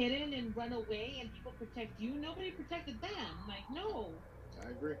get hidden and run away and people protect you. Nobody protected them. Like, no. I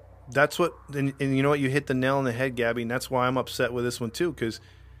agree. that's what, and you know what? You hit the nail on the head, Gabby, and that's why I'm upset with this one too, because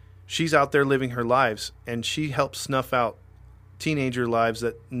she's out there living her lives, and she helped snuff out teenager lives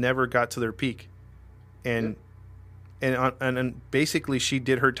that never got to their peak, and and basically she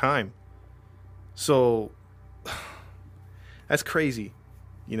did her time. So that's crazy,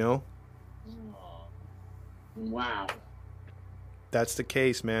 you know. Wow. That's the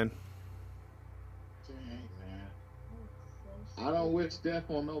case, man. Dang, man. I don't wish death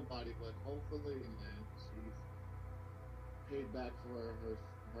on nobody, but hopefully, man, she's paid back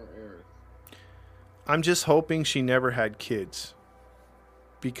for her errors. I'm just hoping she never had kids,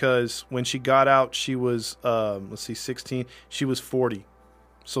 because when she got out, she was 16. She was 40.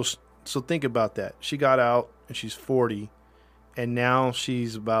 So think about that. She got out and she's 40, and now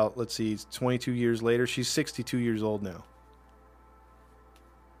she's about 22 years later. She's 62 years old now.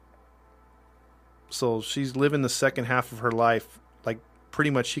 So she's living the second half of her life, like, pretty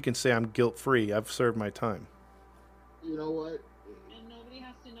much she can say, I'm guilt-free. I've served my time. You know what? And nobody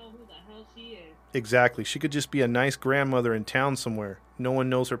has to know who the hell she is. Exactly. She could just be a nice grandmother in town somewhere. No one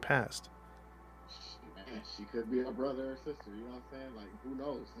knows her past. Man, she could be a brother or sister. You know what I'm saying? Like, who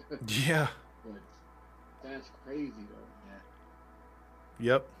knows? Yeah. But that's crazy, though, man.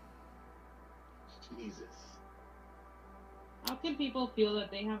 Yep. Jesus. How can people feel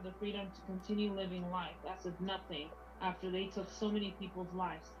that they have the freedom to continue living life as if nothing after they took so many people's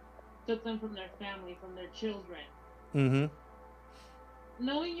lives? Took them from their family, from their children. Mm-hmm.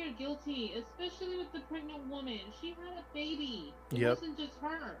 Knowing you're guilty, especially with the pregnant woman. She had a baby. It Yep. wasn't just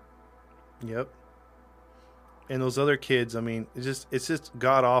her. Yep. And those other kids, I mean, it's just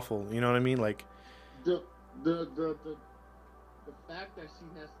god awful. You know what I mean? Like, The fact that she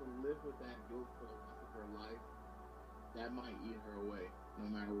has to live with that guilt for the rest of her life, that might eat her away, no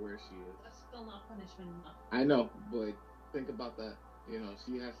matter where she is. That's still not punishment enough. I know, but think about that. You know,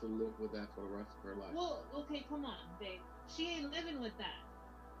 she has to live with that for the rest of her life. Well, okay, come on, babe. She ain't living with that.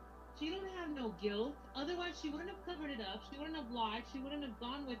 She don't have no guilt. Otherwise, she wouldn't have covered it up. She wouldn't have lied. She wouldn't have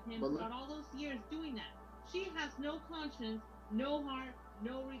gone with him But throughout all those years doing that. She has no conscience, no heart,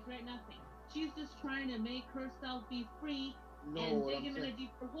 no regret, nothing. She's just trying to make herself be free and dig him in a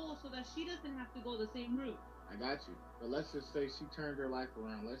deeper hole so that she doesn't have to go the same route. I got you. But let's just say she turned her life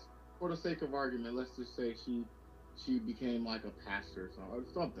around. For the sake of argument, let's just say she became like a pastor or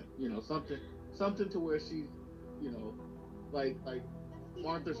something. You know, something to where she's, you know, like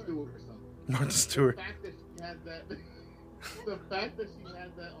Martha Stewart or something. Martha Stewart. The fact that she has that, the fact that she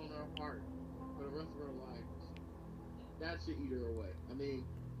has that on her heart for the rest of her life, that should eat her away. I mean,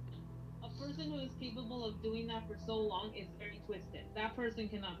 A person who is capable of doing that for so long is very twisted. That person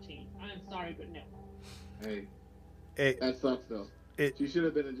cannot change. I'm sorry, but no. hey, Hey, that sucks though. It- She should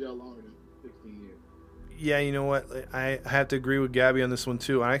have been in jail longer than 16 years. Yeah, you know what? I have to agree with Gabby on this one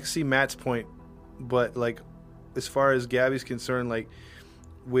too. I can see Matt's point, but like, as far as Gabby's concerned, like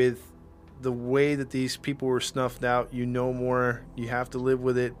with the way that these people were snuffed out, you know more. You have to live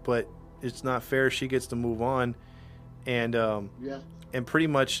with it, but it's not fair. She gets to move on, and and pretty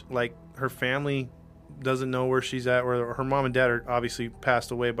much like her family doesn't know where she's at, or her mom and dad are obviously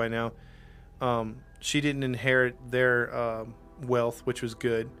passed away by now. She didn't inherit their wealth, which was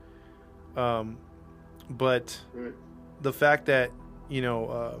good. But the fact that, you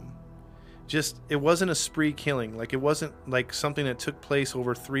know, just it wasn't a spree killing. Like, it wasn't like something that took place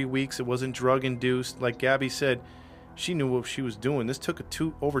over 3 weeks. It wasn't drug induced. Like Gabby said, she knew what she was doing. This took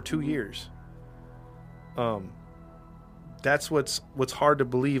over 2 years. That's what's hard to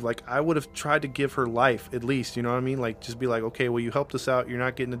believe. Like, I would have tried to give her life at least, you know what I mean? Like, just be like, okay, well, you helped us out. You're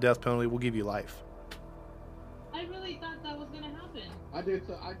not getting the death penalty. We'll give you life. I really thought that was gonna happen. I did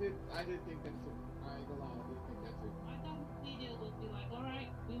think that's it. I ain't gonna lie, I did think that's it. I thought the plea deal would be like, all right,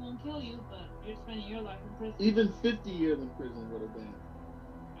 we won't kill you, but you're spending your life in prison. Even 50 years in prison would have been.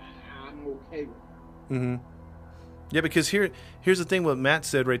 I'm okay with it. Mm-hmm. Yeah, because here's the thing. What Matt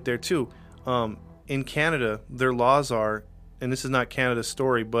said right there too. In Canada, their laws are, and this is not Canada's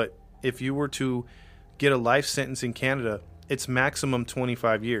story, but if you were to get a life sentence in Canada, it's maximum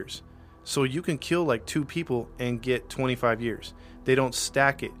 25 years. So you can kill like 2 people and get 25 years. They don't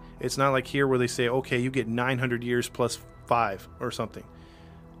stack it. It's not like here where they say, okay, you get 900 years plus 5 or something.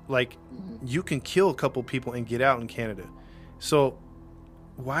 Like, you can kill a couple people and get out in Canada. So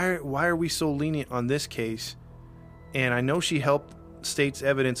why are we so lenient on this case? And I know she helped state's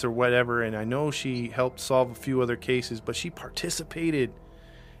evidence or whatever, and I know she helped solve a few other cases, but she participated.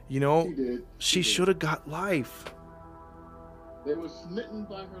 You know, She did. she should have got life. They were smitten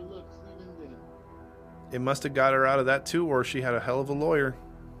by her looks even then. It must have got her out of that too, or she had a hell of a lawyer.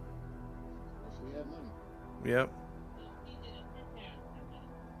 She had money. Yep. No, he didn't. Her parents had money.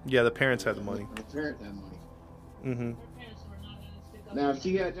 Yeah, the parents had the money. Her parents had money. Mm-hmm. Her parents were not gonna stick up. Now, if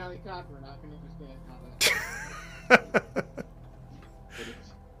she had Johnny Cochran, I can understand how that. But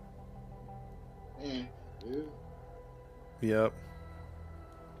it's, man, dude. Yep.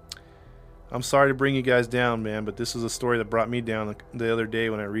 I'm sorry to bring you guys down, man, but this is a story that brought me down the other day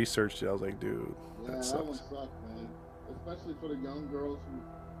when I researched it. I was like, dude, Yeah, that that one sucks. sucked, man. Especially for the young girls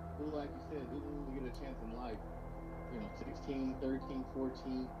who, like you said, didn't even get a chance in life. You know, 16, 13,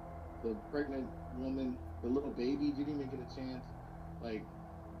 14. The pregnant woman, the little baby didn't even get a chance. Like,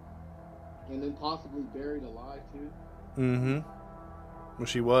 and then possibly buried alive, too. Mm-hmm. Well,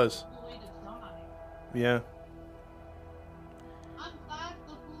 she was. No way to die. Yeah. I'm glad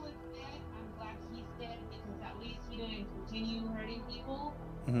the fool is dead. I'm glad he's dead because at least he didn't continue hurting people.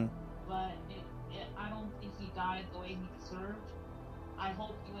 Mm-hmm. But I don't think he died the way he deserved. I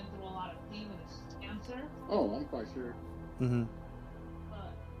hope he went through a lot of pain with his cancer. Oh, I'm quite sure. Mm-hmm.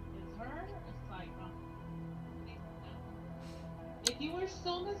 But with her, it's like, if you were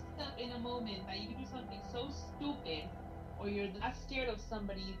so messed up in a moment that you could do something so stupid, or you're that scared of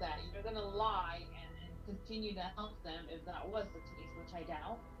somebody that you're gonna lie and continue to help them, if that was the case, which I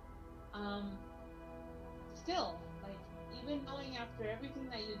doubt. Still, like, even knowing after everything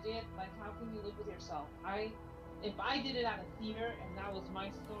that you did, like, how can you live with yourself? If I did it out of fear and that was my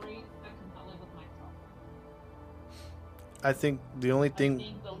story, I could not live with myself. I think the only I thing,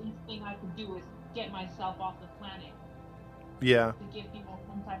 think the least thing I could do is get myself off the planet yeah, to give people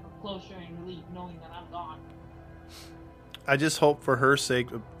some type of closure and relief knowing that I'm gone. I just hope for her sake,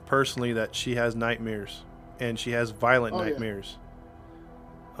 personally, that she has nightmares and she has violent Oh, yeah. nightmares.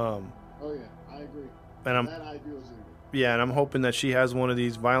 Oh, yeah, I agree. And I'm That I do agree with. Yeah, and I'm hoping that she has one of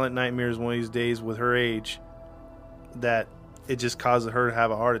these violent nightmares one of these days with her age, that it just causes her to have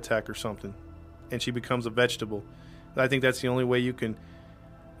a heart attack or something, and she becomes a vegetable. I think that's the only way you can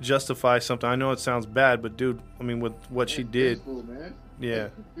justify something. I know it sounds bad, but dude, I mean, with what she did, Peaceful, man. yeah.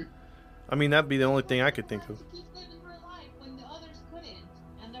 I mean, that'd be the only thing I could think of. To keep living her life when the others couldn't,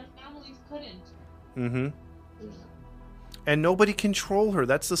 and their families couldn't. Mm-hmm. Yeah. And nobody control her.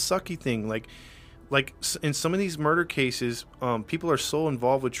 That's the sucky thing. Like in some of these murder cases, people are so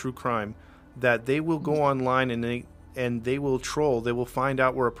involved with true crime that they will go online and they will troll. They will find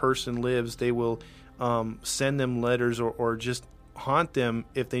out where a person lives. They will send them letters or just haunt them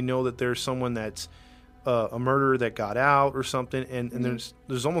if they know that there's someone that's a murderer that got out or something. And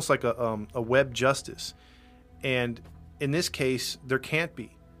there's almost like a web justice. And in this case, there can't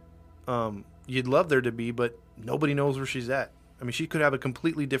be. You'd love there to be, but nobody knows where she's at. I mean, she could have a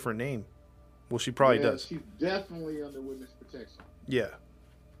completely different name. Well, she probably Yeah, does. She's definitely under witness protection. Yeah.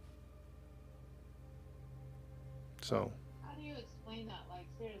 So. How do you explain that? Like,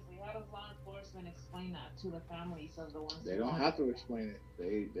 seriously, how does law enforcement enforcement explain that to the families of the ones? They who don't are have to like explain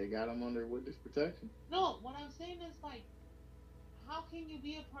it. They got them under witness protection. that? No, what I'm saying is like, how can you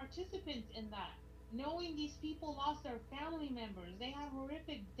be a participant in that? Knowing these people lost their family members, they have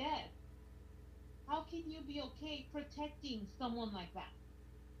horrific death. How can you be okay protecting someone like that?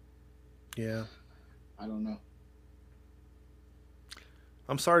 Yeah. I don't know.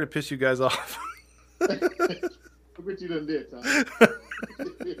 I'm sorry to piss you guys off. I bet you done did, Tom. That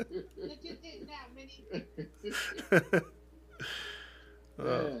you did that many.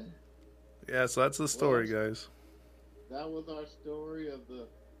 Man, Yeah, so that's the story, guys. that was our story of the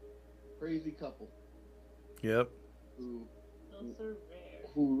crazy couple Yep. who Those are rare.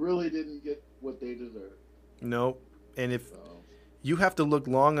 really didn't get what they deserved. Nope. And if So, you have to look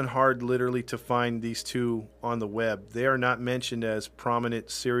long and hard, literally, to find these two on the web. They are not mentioned as prominent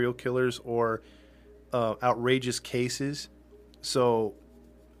serial killers or outrageous cases. So,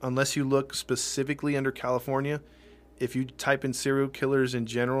 unless you look specifically under California, if you type in serial killers in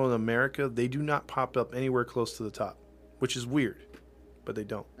general in America, they do not pop up anywhere close to the top, which is weird, but they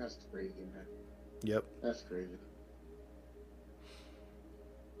don't. that's crazy, man. Yep. That's crazy.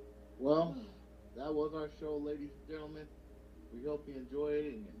 Well, that was our show, ladies and gentlemen. We hope you enjoyed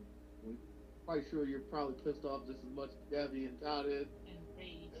it, and we're quite sure you're probably pissed off just as much as Gabby and Todd is. And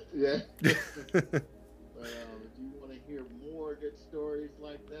rage. Yeah. But if you want to hear more good stories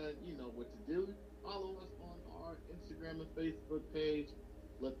like that, you know what to do. Follow us on our Instagram and Facebook page.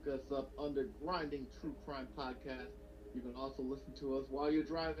 Look us up under Grinding True Crime Podcast. You can also listen to us while you're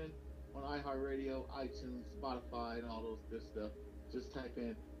driving on iHeartRadio, iTunes, Spotify, and all those good stuff. Just type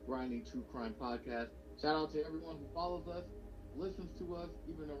in Grinding True Crime Podcast. Shout out to everyone who follows us, listens to us,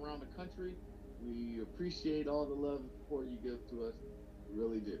 even around the country. We appreciate all the love and support you give to us. We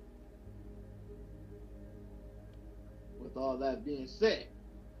really do. With all that being said,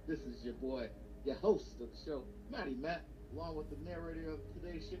 this is your boy, your host of the show, Matty Matt, along with the narrator of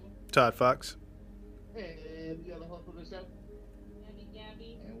today's show, Todd Fox. and the other host of the show.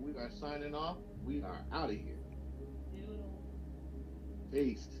 Gabby. And we are signing off. We are out of here. Doodle.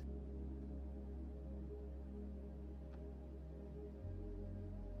 Peace.